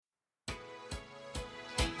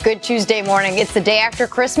Good Tuesday morning. It's the day after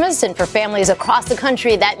Christmas, and for families across the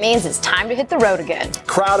country, that means it's time to hit the road again.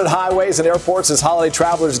 Crowded highways and airports as holiday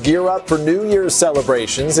travelers gear up for New Year's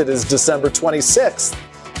celebrations. It is December 26th,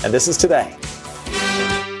 and this is today.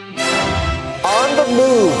 On the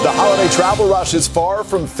move, the holiday travel rush is far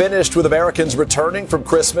from finished, with Americans returning from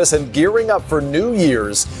Christmas and gearing up for New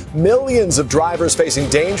Year's. Millions of drivers facing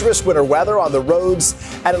dangerous winter weather on the roads,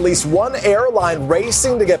 and at least one airline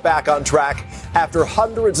racing to get back on track after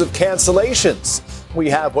hundreds of cancellations. We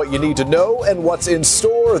have what you need to know and what's in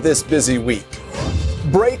store this busy week.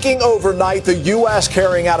 Breaking overnight, the U.S.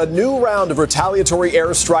 carrying out a new round of retaliatory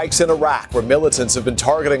airstrikes in Iraq, where militants have been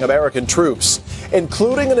targeting American troops,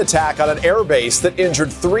 including an attack on an airbase that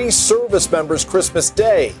injured 3 service members Christmas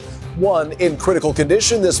Day, one in critical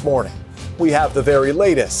condition this morning. We have the very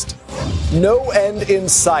latest. No end in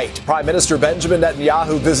sight. Prime Minister Benjamin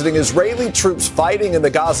Netanyahu visiting Israeli troops fighting in the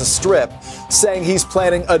Gaza Strip, saying he's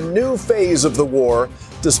planning a new phase of the war,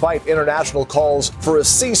 despite international calls for a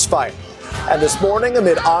ceasefire. And this morning,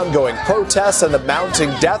 amid ongoing protests and the mounting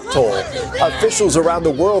death toll, officials around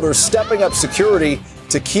the world are stepping up security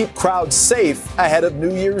to keep crowds safe ahead of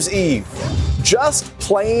New Year's Eve. Just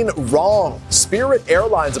plain wrong. Spirit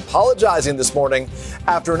Airlines apologizing this morning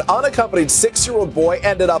after an unaccompanied 6-year-old boy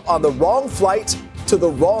ended up on the wrong flight to the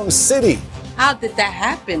wrong city. How did that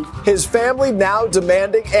happen? His family now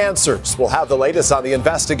demanding answers. We'll have the latest on the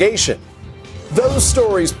investigation. Those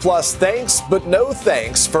stories plus thanks, but no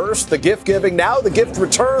thanks. First, the gift giving, now the gift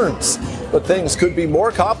returns. But things could be more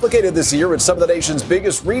complicated this year at some of the nation's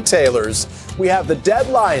biggest retailers. We have the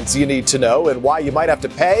deadlines you need to know and why you might have to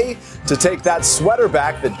pay to take that sweater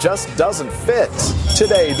back that just doesn't fit.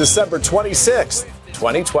 Today, December 26th,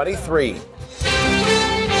 2023.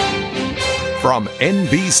 From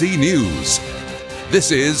NBC News,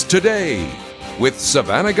 this is Today with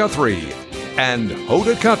Savannah Guthrie and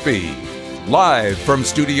Hoda Kotb. Live from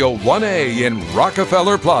Studio 1A in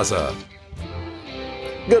Rockefeller Plaza.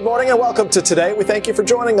 Good morning and welcome to Today. We thank you for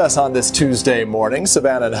joining us on this Tuesday morning.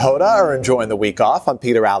 Savannah and Hoda are enjoying the week off. I'm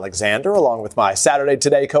Peter Alexander, along with my Saturday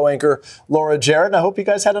Today co-anchor Laura Jarrett. And I hope you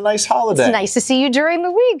guys had a nice holiday. It's nice to see you during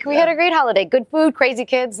the week. We had a great holiday. Good food, crazy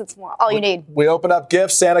kids. That's all you need. We opened up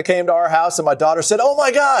gifts. Santa came to our house and my daughter said, "Oh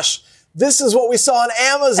my gosh, this is what we saw on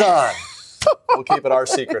Amazon." We'll keep it our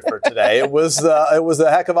secret for today. It was a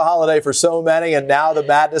heck of a holiday for so many, and now the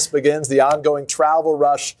madness begins, the ongoing travel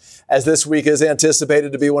rush, as this week is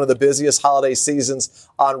anticipated to be one of the busiest holiday seasons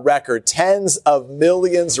on record. Tens of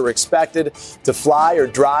millions are expected to fly or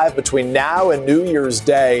drive between now and New Year's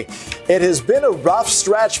Day. It has been a rough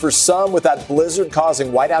stretch for some, with that blizzard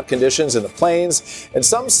causing whiteout conditions in the plains, and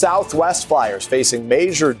some Southwest flyers facing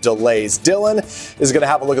major delays. Dylan is going to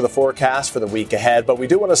have a look at the forecast for the week ahead, but we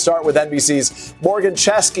do want to start with NBC's Morgan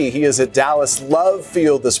Chesky. He is at Dallas Love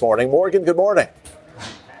Field this morning. Morgan, good morning.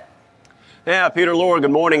 Yeah, Peter, Laura,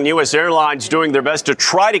 good morning. U.S. Airlines doing their best to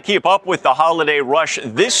try to keep up with the holiday rush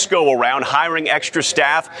this go-around, hiring extra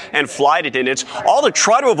staff and flight attendants, all to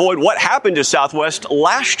try to avoid what happened to Southwest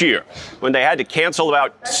last year when they had to cancel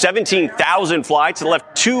about 17,000 flights and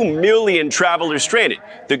left 2 million travelers stranded.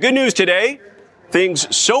 The good news today,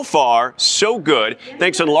 things so far so good,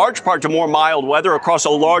 thanks in large part to more mild weather across a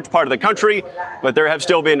large part of the country, but there have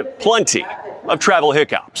still been plenty of travel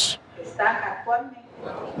hiccups.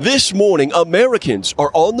 This morning, Americans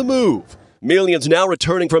are on the move. Millions now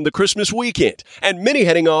returning from the Christmas weekend, and many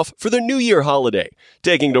heading off for the New Year holiday,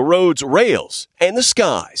 taking to roads, rails, and the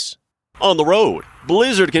skies. On the road,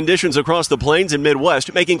 blizzard conditions across the plains and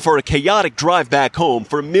Midwest making for a chaotic drive back home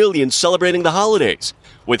for millions celebrating the holidays,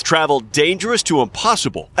 with travel dangerous to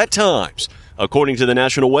impossible at times, according to the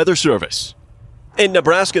National Weather Service. In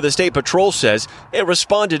Nebraska, the State Patrol says it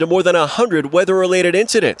responded to more than 100 weather-related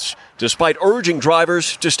incidents, despite urging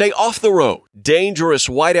drivers to stay off the road. Dangerous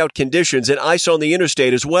whiteout conditions and ice on the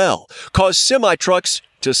interstate as well caused semi-trucks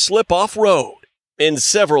to slip off-road. In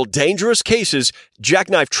several dangerous cases,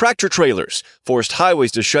 jackknife tractor trailers forced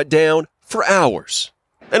highways to shut down for hours.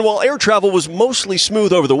 And while air travel was mostly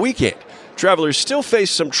smooth over the weekend, travelers still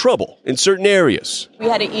faced some trouble in certain areas. We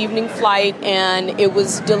had an evening flight and it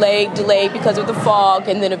was delayed because of the fog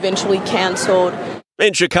and then eventually canceled.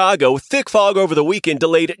 In Chicago, thick fog over the weekend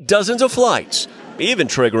delayed dozens of flights, even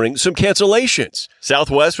triggering some cancellations.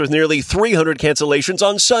 Southwest with nearly 300 cancellations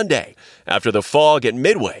on Sunday after the fog at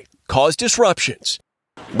Midway caused disruptions.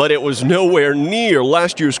 But it was nowhere near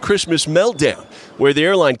last year's Christmas meltdown, where the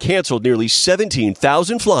airline canceled nearly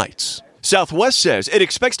 17,000 flights. Southwest says it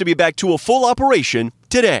expects to be back to a full operation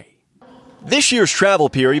today. This year's travel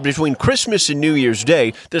period between Christmas and New Year's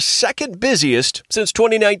Day, the second busiest since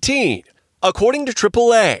 2019. According to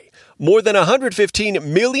AAA, more than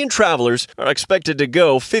 115 million travelers are expected to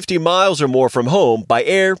go 50 miles or more from home by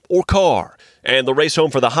air or car. And the race home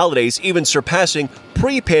for the holidays even surpassing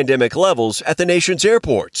pre-pandemic levels at the nation's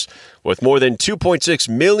airports, with more than 2.6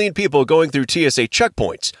 million people going through TSA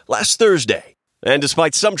checkpoints last Thursday. And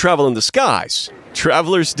despite some travel in the skies,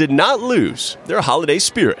 travelers did not lose their holiday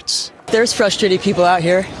spirits. There's frustrated people out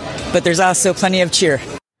here, but there's also plenty of cheer.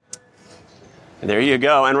 There you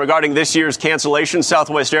go. And regarding this year's cancellation,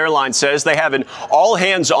 Southwest Airlines says they have an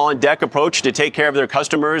all-hands-on-deck approach to take care of their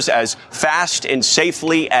customers as fast and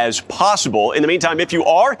safely as possible. In the meantime, if you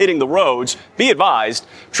are hitting the roads, be advised,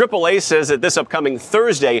 AAA says that this upcoming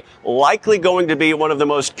Thursday likely going to be one of the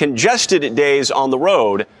most congested days on the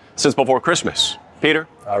road since before Christmas. Peter?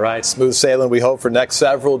 All right, smooth sailing we hope for next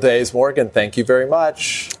several days. Morgan, thank you very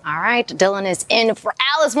much. All right, Dylan is in for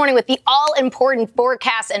Al this morning with the all-important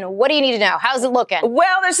forecast. And what do you need to know? How's it looking?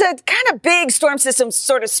 Well, there's a kind of big storm system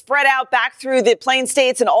sort of spread out back through the Plain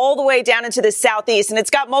States and all the way down into the southeast, and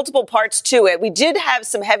it's got multiple parts to it. We did have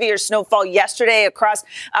some heavier snowfall yesterday across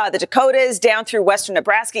the Dakotas, down through western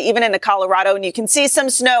Nebraska, even into Colorado, and you can see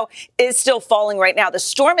some snow is still falling right now. The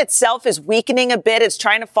storm itself is weakening a bit. It's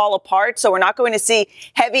trying to fall apart, so we're not going to see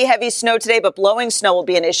heavy snow today, but blowing snow will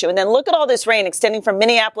be an issue. And then look at all this rain extending from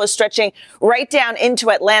Minneapolis, stretching right down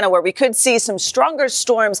into Atlanta, where we could see some stronger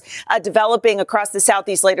storms developing across the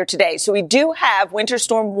southeast later today. So we do have winter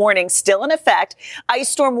storm warnings still in effect, ice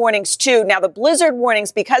storm warnings too. Now the blizzard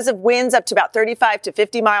warnings, because of winds up to about 35 to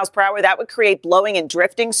 50 miles per hour, that would create blowing and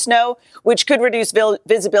drifting snow, which could reduce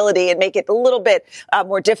visibility and make it a little bit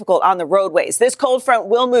more difficult on the roadways. This cold front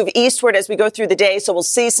will move eastward as we go through the day, so we'll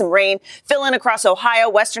see some rain fill in across Ohio,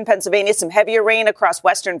 western Pennsylvania, some heavier rain across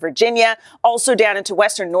western Virginia, also down into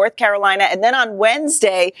western North Carolina. And then on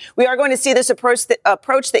Wednesday, we are going to see this approach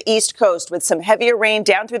the East Coast with some heavier rain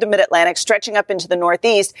down through the Mid-Atlantic, stretching up into the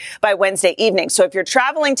Northeast by Wednesday evening. So if you're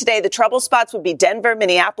traveling today, the trouble spots would be Denver,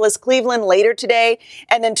 Minneapolis, Cleveland later today.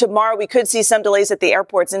 And then tomorrow, we could see some delays at the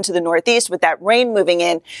airports into the Northeast with that rain moving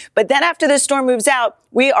in. But then after this storm moves out,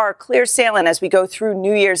 we are clear sailing as we go through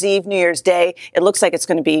New Year's Eve, New Year's Day. It looks like it's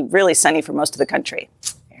going to be really sunny for most of the country.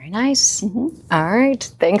 Very nice. Mm-hmm. All right.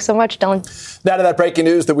 Thanks so much, Dylan. Now to that breaking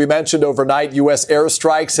news that we mentioned overnight, U.S.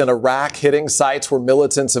 airstrikes in Iraq hitting sites where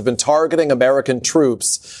militants have been targeting American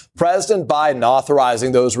troops. President Biden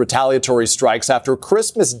authorizing those retaliatory strikes after a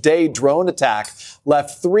Christmas Day drone attack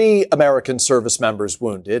left 3 American service members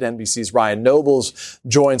wounded. NBC's Ryan Nobles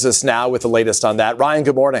joins us now with the latest on that. Ryan,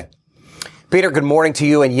 good morning. Peter, good morning to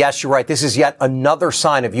you. And yes, you're right. This is yet another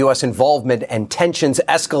sign of U.S. involvement and tensions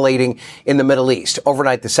escalating in the Middle East.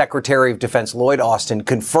 Overnight, the Secretary of Defense Lloyd Austin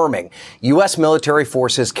confirming U.S. military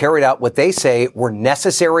forces carried out what they say were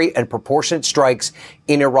necessary and proportionate strikes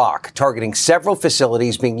in Iraq, targeting several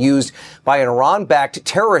facilities being used by an Iran-backed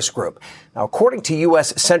terrorist group. Now, according to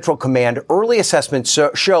U.S. Central Command, early assessments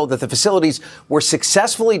show that the facilities were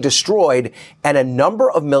successfully destroyed and a number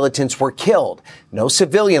of militants were killed. No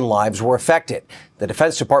civilian lives were affected. The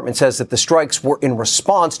Defense Department says that the strikes were in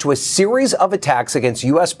response to a series of attacks against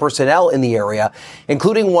U.S. personnel in the area,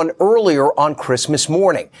 including one earlier on Christmas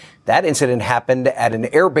morning. That incident happened at an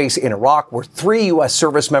airbase in Iraq where 3 U.S.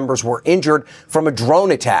 service members were injured from a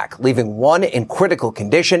drone attack, leaving one in critical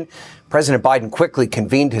condition. President Biden quickly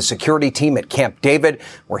convened his security team at Camp David,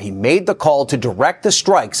 where he made the call to direct the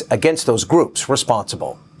strikes against those groups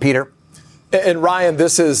responsible. Peter? And Ryan,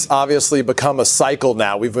 this has obviously become a cycle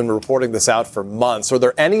now. We've been reporting this out for months. Are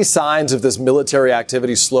there any signs of this military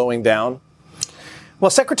activity slowing down?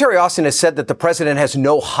 Well, Secretary Austin has said that the president has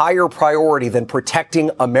no higher priority than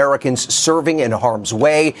protecting Americans serving in harm's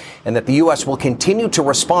way, and that the U.S. will continue to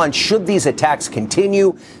respond should these attacks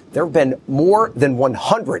continue. There have been more than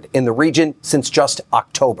 100 in the region since just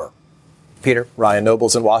October. Peter? Ryan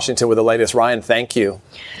Nobles in Washington with the latest. Ryan, thank you.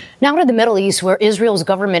 Now to the Middle East, where Israel's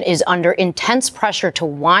government is under intense pressure to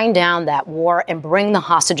wind down that war and bring the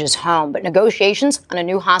hostages home. But negotiations on a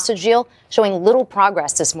new hostage deal showing little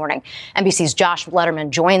progress this morning. NBC's Josh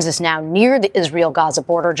Letterman joins us now near the Israel-Gaza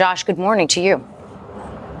border. Josh, good morning to you.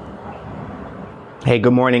 Hey,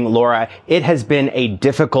 good morning, Laura. It has been a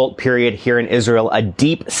difficult period here in Israel, a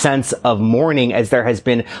deep sense of mourning as there has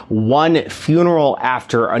been one funeral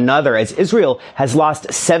after another, as Israel has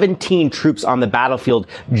lost 17 troops on the battlefield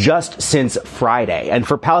just since Friday. And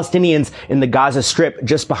for Palestinians in the Gaza Strip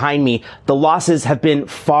just behind me, the losses have been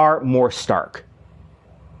far more stark.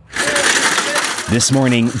 This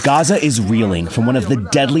morning, Gaza is reeling from one of the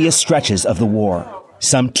deadliest stretches of the war.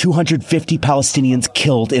 Some 250 Palestinians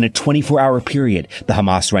killed in a 24-hour period, the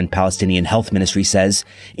Hamas-run Palestinian Health Ministry says,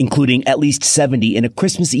 including at least 70 in a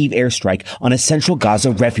Christmas Eve airstrike on a central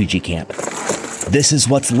Gaza refugee camp. This is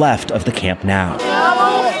what's left of the camp now.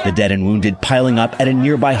 The dead and wounded piling up at a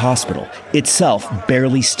nearby hospital, itself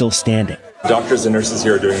barely still standing. Doctors and nurses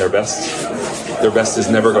here are doing their best. Their best is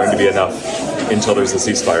never going to be enough until there's a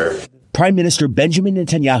ceasefire. Prime Minister Benjamin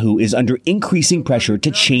Netanyahu is under increasing pressure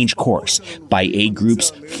to change course by aid groups,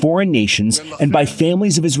 foreign nations, and by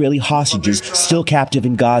families of Israeli hostages still captive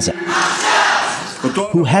in Gaza,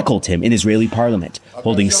 who heckled him in Israeli parliament,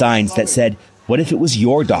 holding signs that said, "What if it was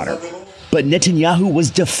your daughter?" But Netanyahu was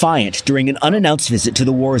defiant during an unannounced visit to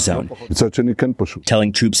the war zone,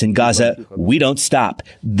 telling troops in Gaza, "We don't stop.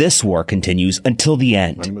 This war continues until the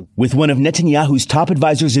end." With one of Netanyahu's top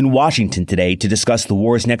advisors in Washington today to discuss the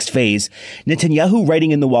war's next phase, Netanyahu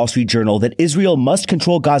writing in the Wall Street Journal that Israel must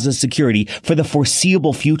control Gaza's security for the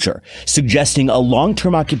foreseeable future, suggesting a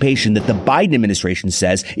long-term occupation that the Biden administration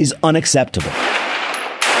says is unacceptable.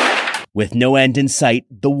 With no end in sight,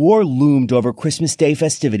 the war loomed over Christmas Day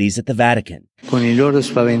festivities at the Vatican,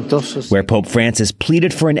 where Pope Francis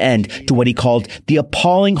pleaded for an end to what he called the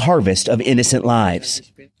appalling harvest of innocent lives.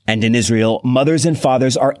 And in Israel, mothers and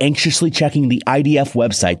fathers are anxiously checking the IDF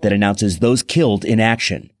website that announces those killed in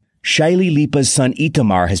action. Shaili Lipa's son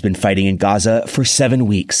Itamar has been fighting in Gaza for 7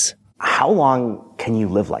 weeks. How long can you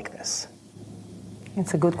live like this?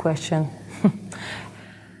 It's a good question.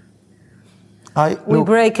 We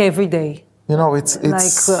break every day. You know, it's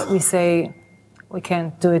like we say, we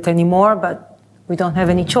can't do it anymore, but we don't have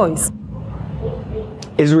any choice.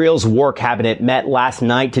 Israel's war cabinet met last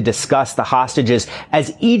night to discuss the hostages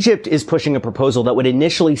as Egypt is pushing a proposal that would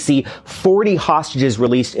initially see 40 hostages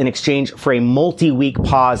released in exchange for a multi-week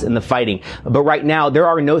pause in the fighting. But right now, there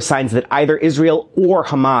are no signs that either Israel or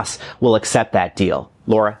Hamas will accept that deal.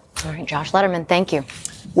 Laura? All right, Josh Letterman, thank you.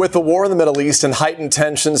 With the war in the Middle East and heightened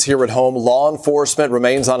tensions here at home, law enforcement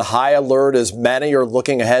remains on high alert as many are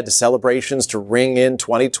looking ahead to celebrations to ring in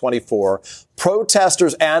 2024.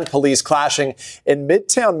 Protesters and police clashing in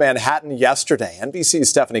Midtown Manhattan yesterday. NBC's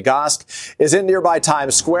Stephanie Gosk is in nearby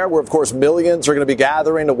Times Square, where, of course, millions are going to be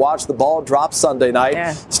gathering to watch the ball drop Sunday night.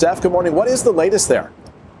 Yeah. Steph, good morning. What is the latest there?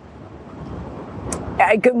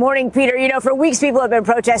 Good morning, Peter. You know, for weeks, people have been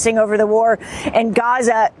protesting over the war in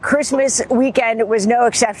Gaza. Christmas weekend was no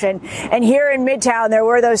exception. And here in Midtown, there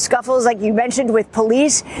were those scuffles, like you mentioned, with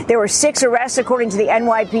police. There were 6 arrests, according to the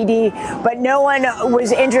NYPD, but no one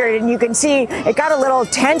was injured. And you can see it got a little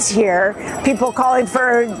tense here. People calling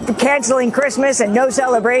for canceling Christmas and no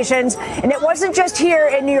celebrations. And it wasn't just here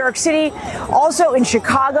in New York City. Also in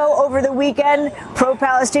Chicago over the weekend,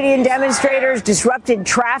 pro-Palestinian demonstrators disrupted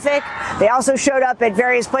traffic. They also showed up at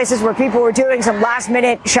various places where people were doing some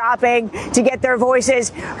last-minute shopping to get their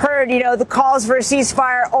voices heard. You know, the calls for a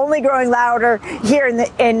ceasefire only growing louder here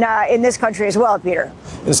in this country as well, Peter.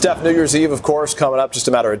 And Steph, New Year's Eve, of course, coming up just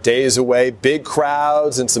a matter of days away. Big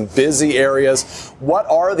crowds in some busy areas. What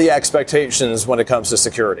are the expectations when it comes to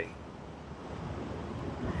security?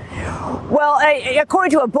 Well,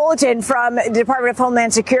 according to a bulletin from the Department of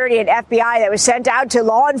Homeland Security and FBI that was sent out to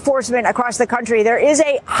law enforcement across the country, there is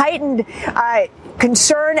a heightened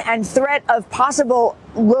concern and threat of possible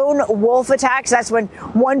lone wolf attacks. That's when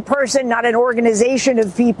one person, not an organization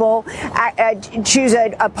of people, choose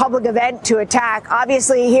a public event to attack.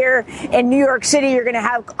 Obviously, here in New York City, you're going to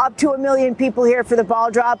have up to 1 million people here for the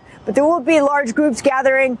ball drop, but there will be large groups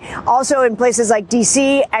gathering also in places like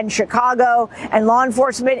D.C. and Chicago, and law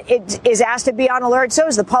enforcement is asked to be on alert. So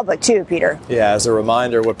is the public, too, Peter. Yeah, as a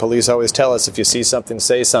reminder, what police always tell us, if you see something,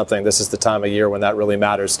 say something. This is the time of year when that really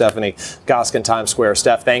matters. Stephanie Gosk, Times Square.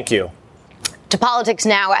 Steph, thank you. To politics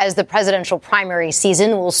now, as the presidential primary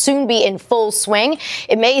season will soon be in full swing.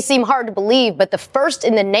 It may seem hard to believe, but the first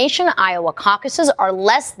in the nation Iowa caucuses are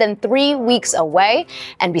less than 3 weeks away.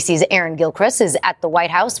 NBC's Aaron Gilchrist is at the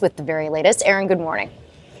White House with the very latest. Aaron, good morning.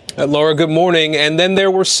 Laura, good morning. And then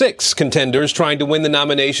there were 6 contenders trying to win the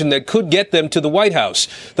nomination that could get them to the White House.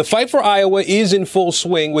 The fight for Iowa is in full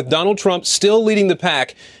swing, with Donald Trump still leading the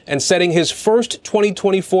pack and setting his first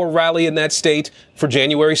 2024 rally in that state for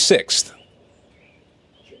January 6th.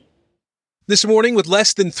 This morning, with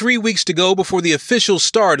less than 3 weeks to go before the official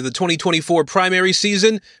start of the 2024 primary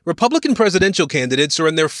season, Republican presidential candidates are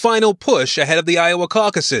in their final push ahead of the Iowa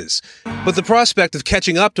caucuses. But the prospect of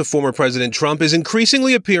catching up to former President Trump is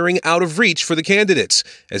increasingly appearing out of reach for the candidates,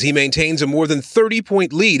 as he maintains a more than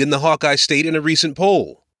 30-point lead in the Hawkeye state in a recent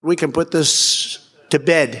poll. We can put this to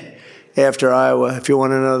bed after Iowa, if you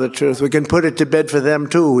want to know the truth. We can put it to bed for them,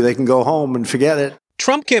 too. They can go home and forget it.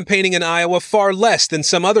 Trump campaigning in Iowa far less than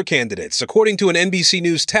some other candidates. According to an NBC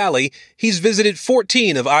News tally, he's visited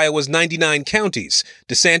 14 of Iowa's 99 counties,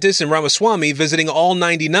 DeSantis and Ramaswamy visiting all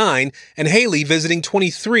 99, and Haley visiting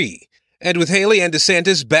 23. And with Haley and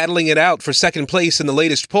DeSantis battling it out for second place in the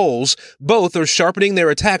latest polls, both are sharpening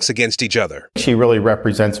their attacks against each other. She really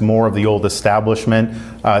represents more of the old establishment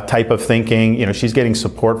type of thinking. You know, she's getting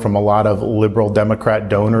support from a lot of liberal Democrat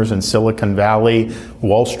donors in Silicon Valley,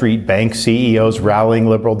 Wall Street bank CEOs rallying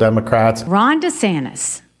liberal Democrats. Ron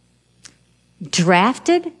DeSantis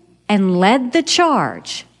drafted and led the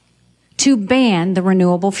charge to ban the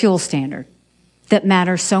renewable fuel standard that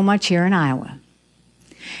matters so much here in Iowa.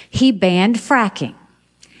 He banned fracking.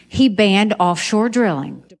 He banned offshore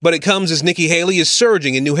drilling. But it comes as Nikki Haley is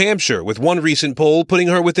surging in New Hampshire, with one recent poll putting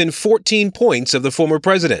her within 14 points of the former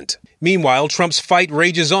president. Meanwhile, Trump's fight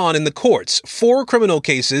rages on in the courts. 4 criminal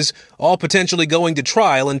cases, all potentially going to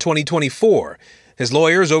trial in 2024. His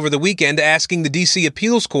lawyers over the weekend asking the D.C.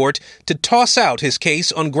 Appeals Court to toss out his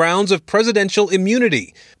case on grounds of presidential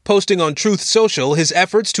immunity. Posting on Truth Social, his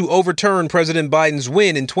efforts to overturn President Biden's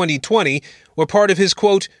win in 2020 were part of his,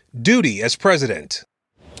 quote, duty as president.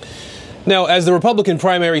 Now, as the Republican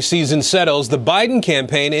primary season settles, the Biden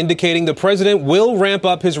campaign indicating the president will ramp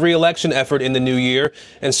up his re-election effort in the new year,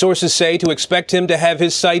 and sources say to expect him to have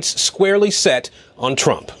his sights squarely set on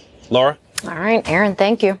Trump. Laura? All right, Aaron,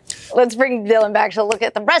 thank you. Let's bring Dylan back to look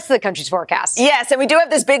at the rest of the country's forecast. Yes, and we do have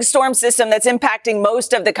this big storm system that's impacting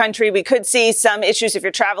most of the country. We could see some issues if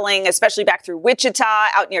you're traveling, especially back through Wichita,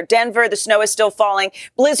 out near Denver. The snow is still falling.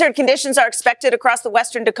 Blizzard conditions are expected across the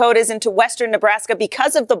western Dakotas into western Nebraska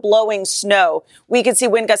because of the blowing snow. We could see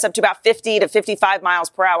wind gusts up to about 50 to 55 miles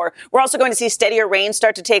per hour. We're also going to see steadier rain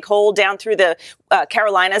start to take hold down through the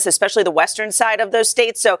Carolinas, especially the western side of those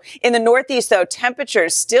states. So in the Northeast, though,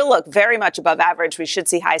 temperatures still look very much above average. We should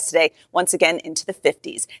see highs today once again into the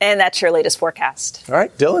 50s. And that's your latest forecast. All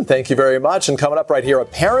right, Dylan, thank you very much. And coming up right here, a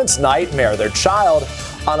parent's nightmare, their child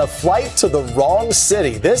on a flight to the wrong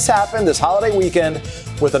city. This happened this holiday weekend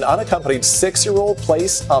with an unaccompanied 6-year-old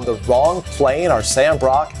placed on the wrong plane. Our Sam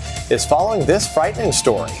Brock is following this frightening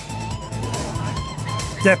story.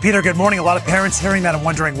 Yeah, Peter, good morning. A lot of parents hearing that and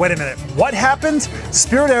wondering, wait a minute, what happened?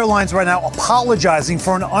 Spirit Airlines right now apologizing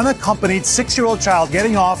for an unaccompanied 6-year-old child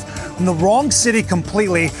getting off in the wrong city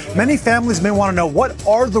completely. Many families may want to know, what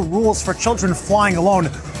are the rules for children flying alone?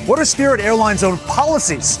 What are Spirit Airlines' own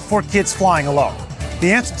policies for kids flying alone?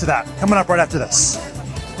 The answer to that coming up right after this.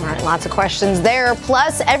 All right, lots of questions there,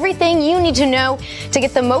 plus everything you need to know to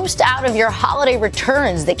get the most out of your holiday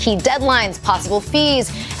returns, the key deadlines, possible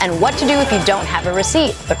fees, and what to do if you don't have a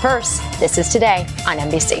receipt. But first, this is Today on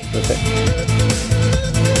NBC. Okay.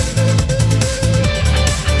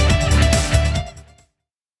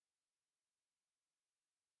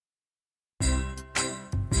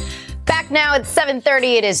 Now it's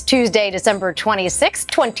 7:30. It is Tuesday, December 26,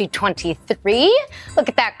 2023. Look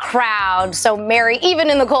at that crowd. So merry, even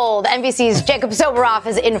in the cold. NBC's Jacob Soboroff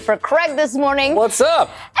is in for Craig this morning. What's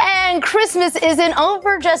up? And Christmas isn't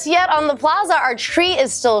over just yet on the plaza. Our tree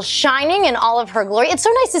is still shining in all of her glory. It's so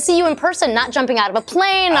nice to see you in person, not jumping out of a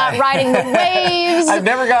plane, not riding the waves. I've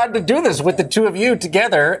never gotten to do this with the two of you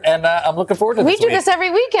together, and I'm looking forward to this. We do this every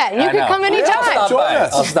weekend. You can come anytime.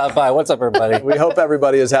 I'll stop by. What's up, everybody? We hope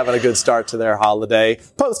everybody is having a good start to their holiday,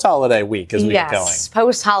 post-holiday week as we get going. Yes,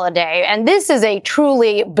 post-holiday. And this is a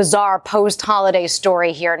truly bizarre post-holiday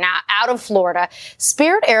story here. Now, out of Florida,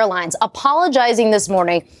 Spirit Airlines apologizing this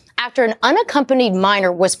morning after an unaccompanied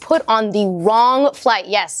minor was put on the wrong flight.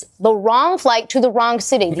 Yes, the wrong flight to the wrong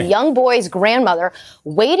city. The young boy's grandmother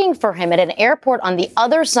waiting for him at an airport on the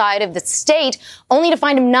other side of the state, only to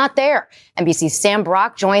find him not there. NBC's Sam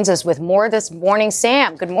Brock joins us with more this morning.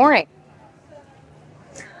 Sam, good morning.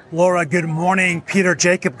 Laura, good morning. Peter,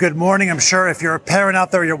 Jacob, good morning. I'm sure if you're a parent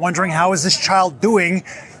out there, you're wondering, how is this child doing?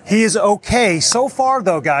 He is okay. So far,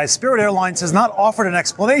 though, guys, Spirit Airlines has not offered an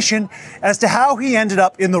explanation as to how he ended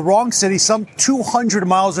up in the wrong city, some 200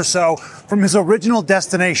 miles or so from his original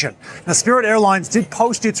destination. Now, Spirit Airlines did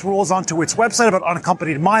post its rules onto its website about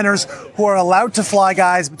unaccompanied minors who are allowed to fly,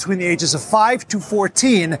 guys, between the ages of 5 to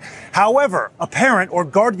 14. However, a parent or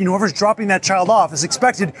guardian, whoever's dropping that child off, is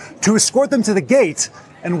expected to escort them to the gate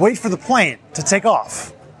and wait for the plane to take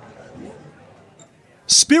off.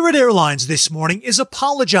 Spirit Airlines this morning is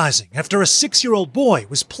apologizing after a 6-year-old boy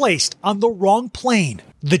was placed on the wrong plane.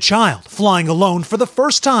 The child, flying alone for the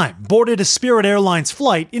first time, boarded a Spirit Airlines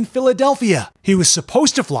flight in Philadelphia. He was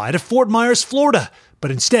supposed to fly to Fort Myers, Florida,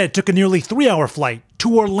 but instead took a nearly 3-hour flight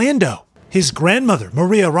to Orlando. his grandmother,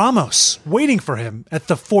 Maria Ramos, waiting for him at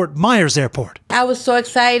the Fort Myers airport. I was so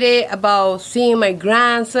excited about seeing my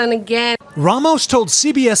grandson again. Ramos told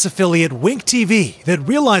CBS affiliate Wink TV that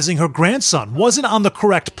realizing her grandson wasn't on the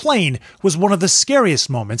correct plane was one of the scariest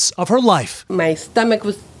moments of her life. My stomach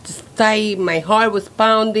was tight, my heart was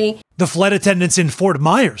pounding. The flight attendants in Fort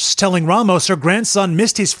Myers telling Ramos her grandson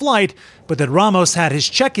missed his flight, but that Ramos had his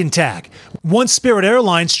check-in tag. Once Spirit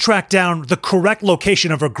Airlines tracked down the correct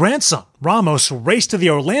location of her grandson, Ramos raced to the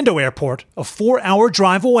Orlando airport, a 4-hour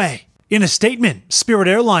drive away. In a statement, Spirit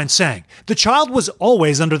Airlines saying, the child was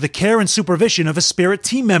always under the care and supervision of a Spirit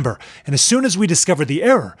team member, and as soon as we discovered the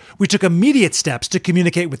error, we took immediate steps to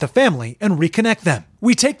communicate with the family and reconnect them.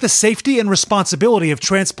 We take the safety and responsibility of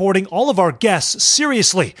transporting all of our guests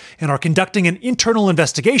seriously and are conducting an internal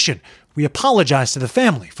investigation. We apologize to the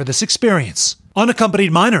family for this experience.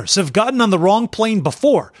 Unaccompanied minors have gotten on the wrong plane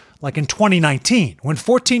before, like in 2019, when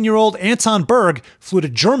 14-year-old Anton Berg flew to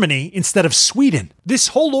Germany instead of Sweden. This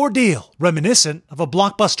whole ordeal reminiscent of a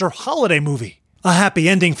blockbuster holiday movie. A happy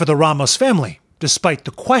ending for the Ramos family, despite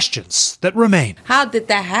the questions that remain. How did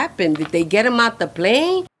that happen? Did they get him out the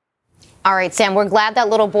plane? All right, Sam, we're glad that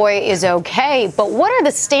little boy is okay, but what are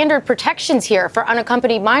the standard protections here for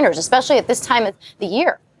unaccompanied minors, especially at this time of the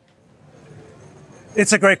year?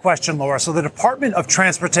 It's a great question, Laura. So the Department of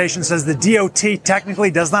Transportation says the DOT technically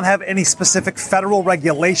does not have any specific federal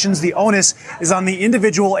regulations. The onus is on the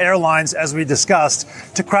individual airlines, as we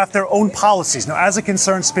discussed, to craft their own policies. Now, as it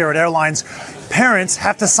concerns Spirit Airlines, parents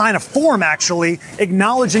have to sign a form, actually,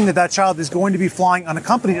 acknowledging that that child is going to be flying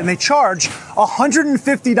unaccompanied, and they charge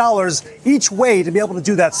 $150 each way to be able to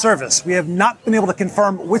do that service. We have not been able to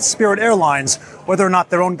confirm with Spirit Airlines whether or not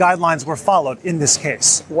their own guidelines were followed in this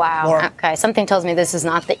case. Wow. Laura? Okay, something tells me this is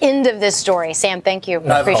not the end of this story. Sam, thank you.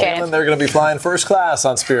 Appreciate it. They're going to be flying first class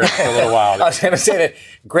on Spirit for a little while. I was going to say that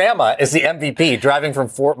Grandma is the MVP, driving from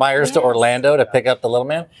Fort Myers to Orlando to pick up the little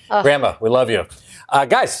man. Grandma, we love you.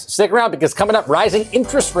 Guys, stick around because coming up, rising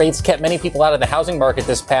interest rates kept many people out of the housing market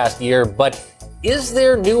this past year, but is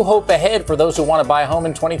there new hope ahead for those who want to buy a home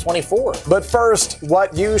in 2024? But first,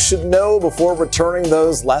 what you should know before returning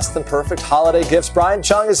those less than perfect holiday gifts. Brian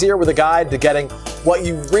Cheung is here with a guide to getting what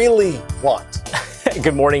you really want.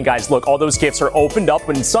 Good morning, guys. Look, all those gifts are opened up,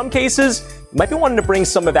 but in some cases, you might be wanting to bring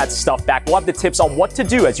some of that stuff back. We'll have the tips on what to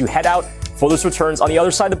do as you head out for those returns on the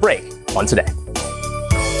other side of the break on Today.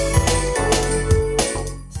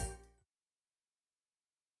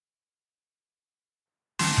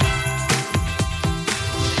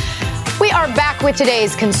 We are back with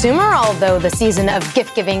today's consumer, although the season of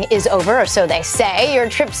gift giving is over, or so they say. Your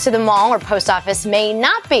trips to the mall or post office may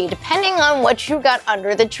not be, depending on what you got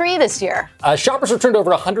under the tree this year. Shoppers returned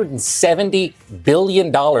over $170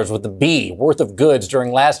 billion with a B worth of goods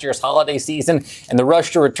during last year's holiday season, and the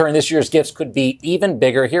rush to return this year's gifts could be even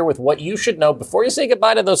bigger. Here with what you should know before you say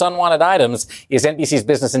goodbye to those unwanted items is NBC's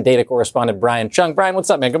business and data correspondent Brian Cheung. Brian,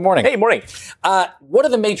 what's up, man? Good morning. Hey, morning. What are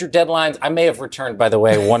the major deadlines? I may have returned, by the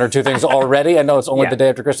way, one or two things already. I know it's only the day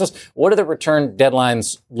after Christmas. What do the return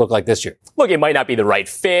deadlines look like this year? Look, it might not be the right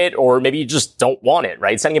fit, or maybe you just don't want it,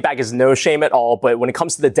 right? Sending it back is no shame at all. But when it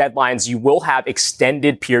comes to the deadlines, you will have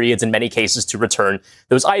extended periods in many cases to return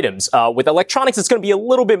those items. With electronics, it's going to be a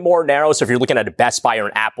little bit more narrow. So if you're looking at a Best Buy or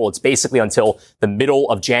an Apple, it's basically until the middle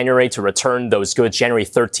of January to return those goods, January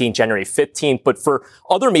 13th, January 15th. But for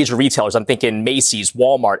other major retailers, I'm thinking Macy's,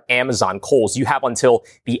 Walmart, Amazon, Kohl's, you have until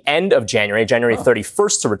the end of January, January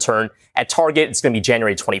 31st to return. At Target, it's going to be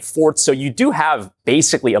January 24th. So you do have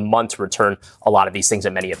basically a month to return a lot of these things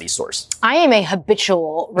at many of these stores. I am a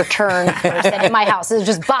habitual return person in my house. There's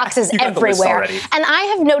just boxes everywhere. And I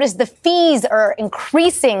have noticed the fees are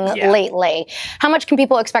increasing lately. How much can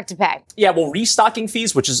people expect to pay? Yeah, well, restocking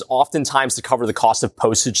fees, which is oftentimes to cover the cost of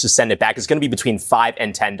postage to send it back, is going to be between $5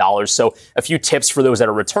 and $10. So a few tips for those that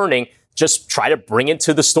are returning. Just try to bring it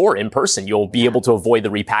to the store in person. You'll be able to avoid the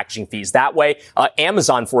repackaging fees that way.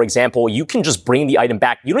 Amazon, for example, you can just bring the item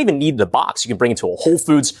back. You don't even need the box. You can bring it to a Whole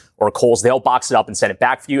Foods or a Kohl's. They'll box it up and send it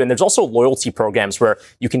back for you. And there's also loyalty programs where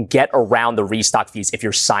you can get around the restock fees if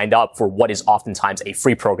you're signed up for what is oftentimes a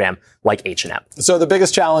free program like H&M. So the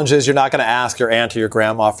biggest challenge is you're not going to ask your aunt or your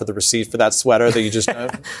grandma for the receipt for that sweater that you just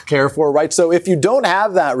don't care for, right? So if you don't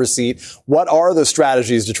have that receipt, what are the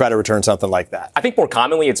strategies to try to return something like that? I think more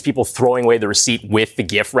commonly it's people throwing away the receipt with the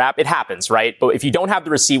gift wrap. It happens, right? But if you don't have the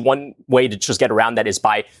receipt, one way to just get around that is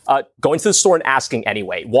by going to the store and asking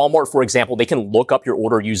anyway. Walmart, for example, they can look up your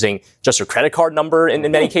order using just your credit card number in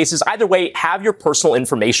many cases. Either way, have your personal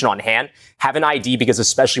information on hand. Have an ID because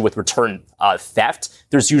especially with return theft,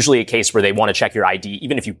 there's usually a case where they want to check your ID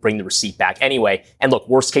even if you bring the receipt back anyway. And look,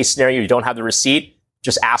 worst case scenario, you don't have the receipt.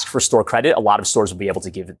 just ask for store credit. A lot of stores will be able to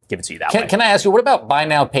give it to you that way. Can I ask you, what about buy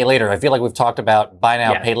now, pay later? I feel like we've talked about buy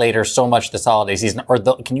now, pay later so much this holiday season.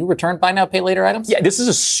 Can you return buy now, pay later items? Yeah, this is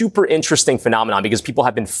a super interesting phenomenon because people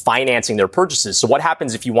have been financing their purchases. So what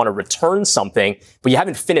happens if you want to return something, but you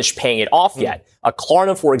haven't finished paying it off yet?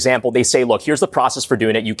 Klarna, for example, they say, look, here's the process for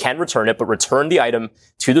doing it. You can return it, but return the item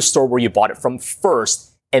to the store where you bought it from first.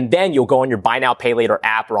 And then you'll go on your buy now, pay later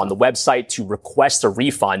app or on the website to request a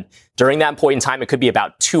refund. During that point in time, it could be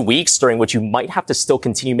about 2 weeks, during which you might have to still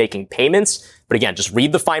continue making payments. But again, just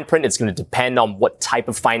read the fine print. It's going to depend on what type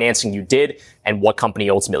of financing you did and what company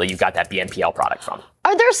ultimately you got that BNPL product from.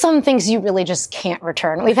 Are there some things you really just can't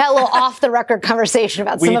return? We've had a little off-the-record conversation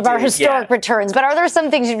about some of our historic returns, but are there some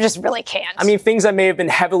things you just really can't? I mean, things that may have been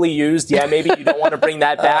heavily used. Yeah, maybe you don't want to bring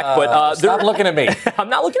that back. But stop looking at me. I'm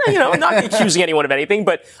not looking at, I'm not accusing anyone of anything,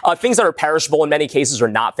 but things that are perishable in many cases are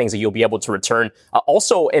not things that you'll be able to return.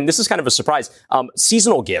 Also, and this is kind of a surprise,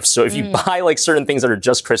 seasonal gifts. So if you buy like certain things that are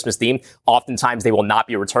just Christmas themed, oftentimes they will not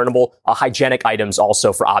be returnable. Hygienic items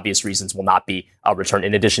also, for obvious reasons, will not be returned.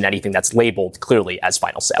 In addition, anything that's labeled clearly as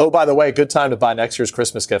final sale. Oh, by the way, good time to buy next year's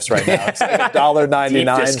Christmas gifts right now. It's like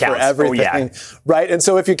 $1.99 for everything. Oh, yeah. Right. And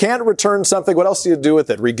so if you can't return something, what else do you do with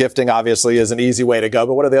it? Regifting, obviously, is an easy way to go.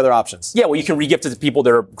 But what are the other options? Yeah, well, you can regift it to people.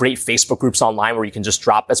 There are great Facebook groups online where you can just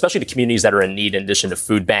drop, especially to communities that are in need, in addition to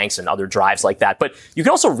food banks and other drives like that. But you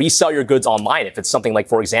can also resell your goods online. If it's something like,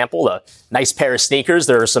 for example, a nice pair of sneakers,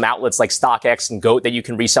 there are some outlets like StockX and GOAT that you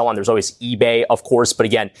can resell on. There's always eBay, of course. But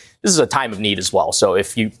again, this is a time of need as well. So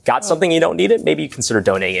if you got something you don't need it, maybe you consider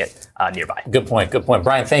donating it nearby. Good point.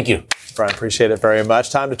 Brian, thank you. Brian, appreciate it very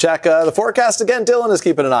much. Time to check the forecast again. Dylan is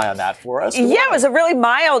keeping an eye on that for us. Yeah, it was a really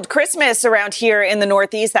mild Christmas around here in the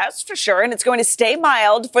Northeast, that's for sure. And it's going to stay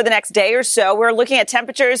mild for the next day or so. We're looking at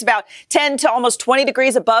temperatures about 10 to almost 20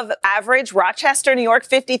 degrees above average. Rochester, New York,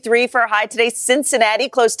 53 for a high today. Cincinnati,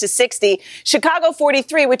 close to 60. Chicago,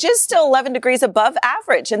 43, which is still 11 degrees above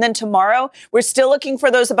average. And then tomorrow, we're still looking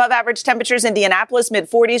for those above average temperatures. Indianapolis,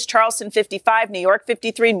 mid-40s. Charleston, 55. New York,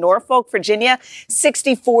 53. Norfolk, Virginia,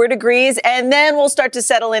 64 degrees. And then we'll start to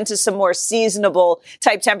settle into some more seasonable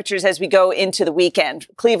type temperatures as we go into the weekend.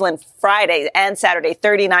 Cleveland, Friday and Saturday,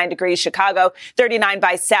 39 degrees. Chicago, 39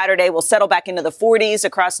 by Saturday. We'll settle back into the 40s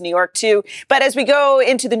across New York, too. But as we go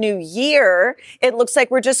into the new year, it looks like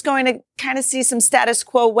we're just going to kind of see some status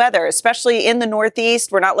quo weather, especially in the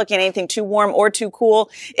Northeast. We're not looking at anything too warm or too cool.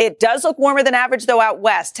 It does look warmer than average, though, out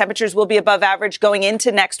west. Temperatures will be above average going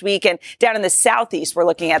into next week. And down in the Southeast, we're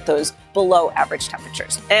looking at those below average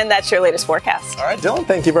temperatures. And that's your latest forecast. All right, Dylan,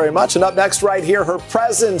 thank you very much. And up next right here, her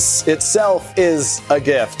presence itself is a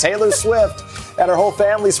gift. Taylor Swift and her whole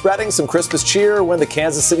family spreading some Christmas cheer when the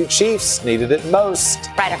Kansas City Chiefs needed it most.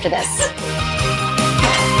 Right after this.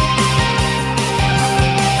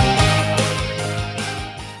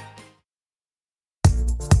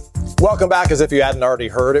 Welcome back. As if you hadn't already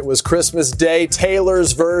heard, it was Christmas Day.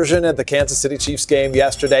 Taylor's version at the Kansas City Chiefs game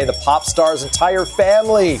yesterday. The pop star's entire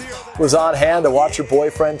family was on hand to watch her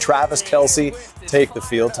boyfriend, Travis Kelce, take the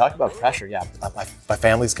field. Talk about pressure. Yeah, my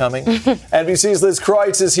family's coming. NBC's Liz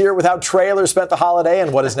Kreutz is here with how Taylor spent the holiday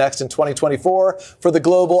and what is next in 2024 for the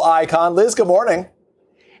global icon. Liz, good morning.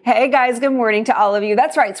 Hey guys, good morning to all of you.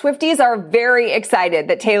 That's right. Swifties are very excited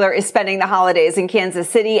that Taylor is spending the holidays in Kansas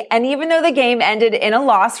City. And even though the game ended in a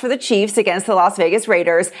loss for the Chiefs against the Las Vegas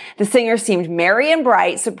Raiders, the singer seemed merry and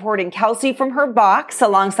bright, supporting Kelce from her box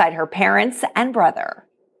alongside her parents and brother.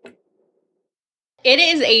 It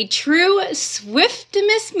is a true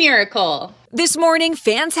Swiftmas miracle. This morning,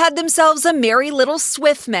 fans had themselves a merry little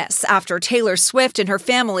Swiftmas after Taylor Swift and her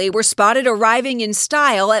family were spotted arriving in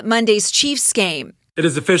style at Monday's Chiefs game. It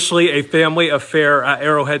is officially a family affair at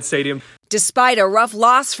Arrowhead Stadium. Despite a rough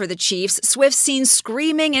loss for the Chiefs, Swift seen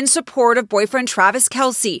screaming in support of boyfriend Travis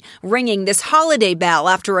Kelce, ringing this holiday bell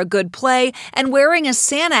after a good play and wearing a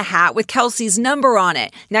Santa hat with Kelce's number on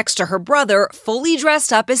it, next to her brother, fully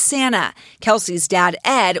dressed up as Santa. Kelce's dad,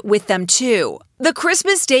 Ed, with them too. The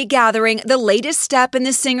Christmas Day gathering, the latest step in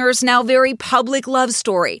the singer's now very public love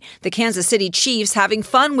story. The Kansas City Chiefs having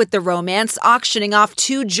fun with the romance, auctioning off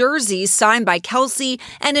 2 jerseys signed by Kelce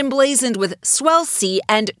and emblazoned with Swelcy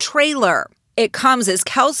and Trailer. It comes as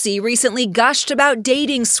Kelce recently gushed about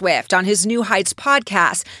dating Swift on his New Heights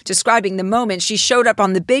podcast, describing the moment she showed up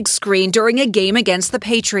on the big screen during a game against the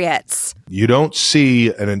Patriots. You don't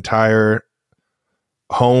see an entire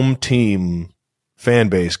home team fan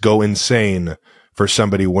base go insane for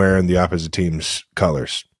somebody wearing the opposite team's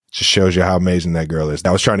colors. Just shows you how amazing that girl is.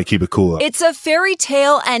 I was trying to keep it cool. It's a fairy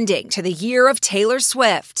tale ending to the year of Taylor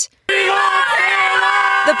Swift. We love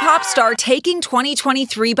Taylor! The pop star taking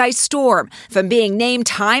 2023 by storm. From being named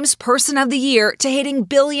Time's Person of the Year to hitting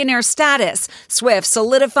billionaire status, Swift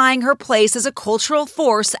solidifying her place as a cultural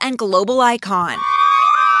force and global icon.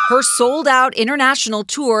 Her sold-out international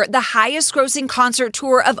tour, the highest-grossing concert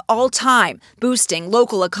tour of all time, boosting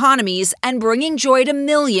local economies and bringing joy to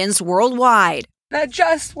millions worldwide. I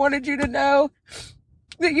just wanted you to know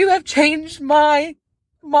that you have changed my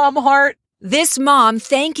mom heart. This mom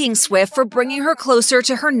thanking Swift for bringing her closer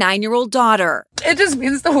to her 9-year-old daughter. It just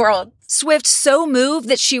means the world. Swift so moved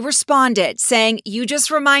that she responded, saying, "You just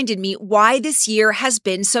reminded me why this year has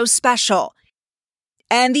been so special."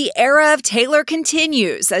 And the era of Taylor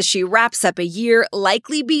continues as she wraps up a year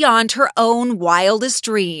likely beyond her own wildest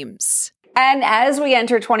dreams. And as we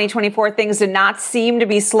enter 2024, things do not seem to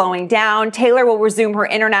be slowing down. Taylor will resume her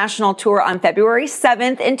international tour on February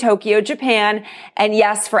 7th in Tokyo, Japan. And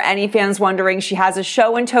yes, for any fans wondering, she has a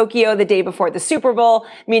show in Tokyo the day before the Super Bowl,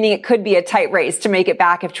 meaning it could be a tight race to make it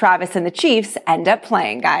back if Travis and the Chiefs end up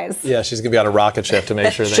playing, guys. Yeah, she's going to be on a rocket ship to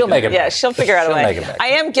make sure she'll make it. Yeah, she'll figure out a way. I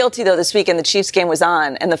am guilty, though, this weekend. The Chiefs game was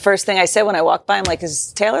on. And the first thing I said when I walked by, I'm like,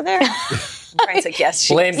 is Taylor there? Brian's like, yes.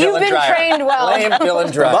 Blame You've been trained well. Blame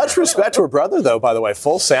Dylan Dreyer. Much respect to her brother, though, by the way.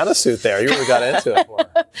 Full Santa suit there. You really got into it for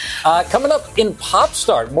her. Coming up in Pop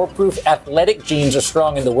Star, more proof athletic genes are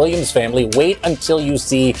strong in the Williams family. Wait until you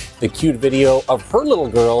see the cute video of her little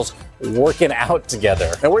girls working out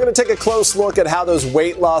together. And we're going to take a close look at how those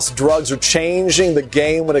weight loss drugs are changing the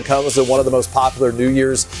game when it comes to one of the most popular New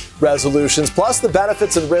Year's resolutions, plus the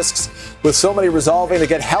benefits and risks with so many resolving to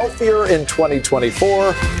get healthier in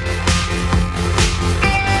 2024.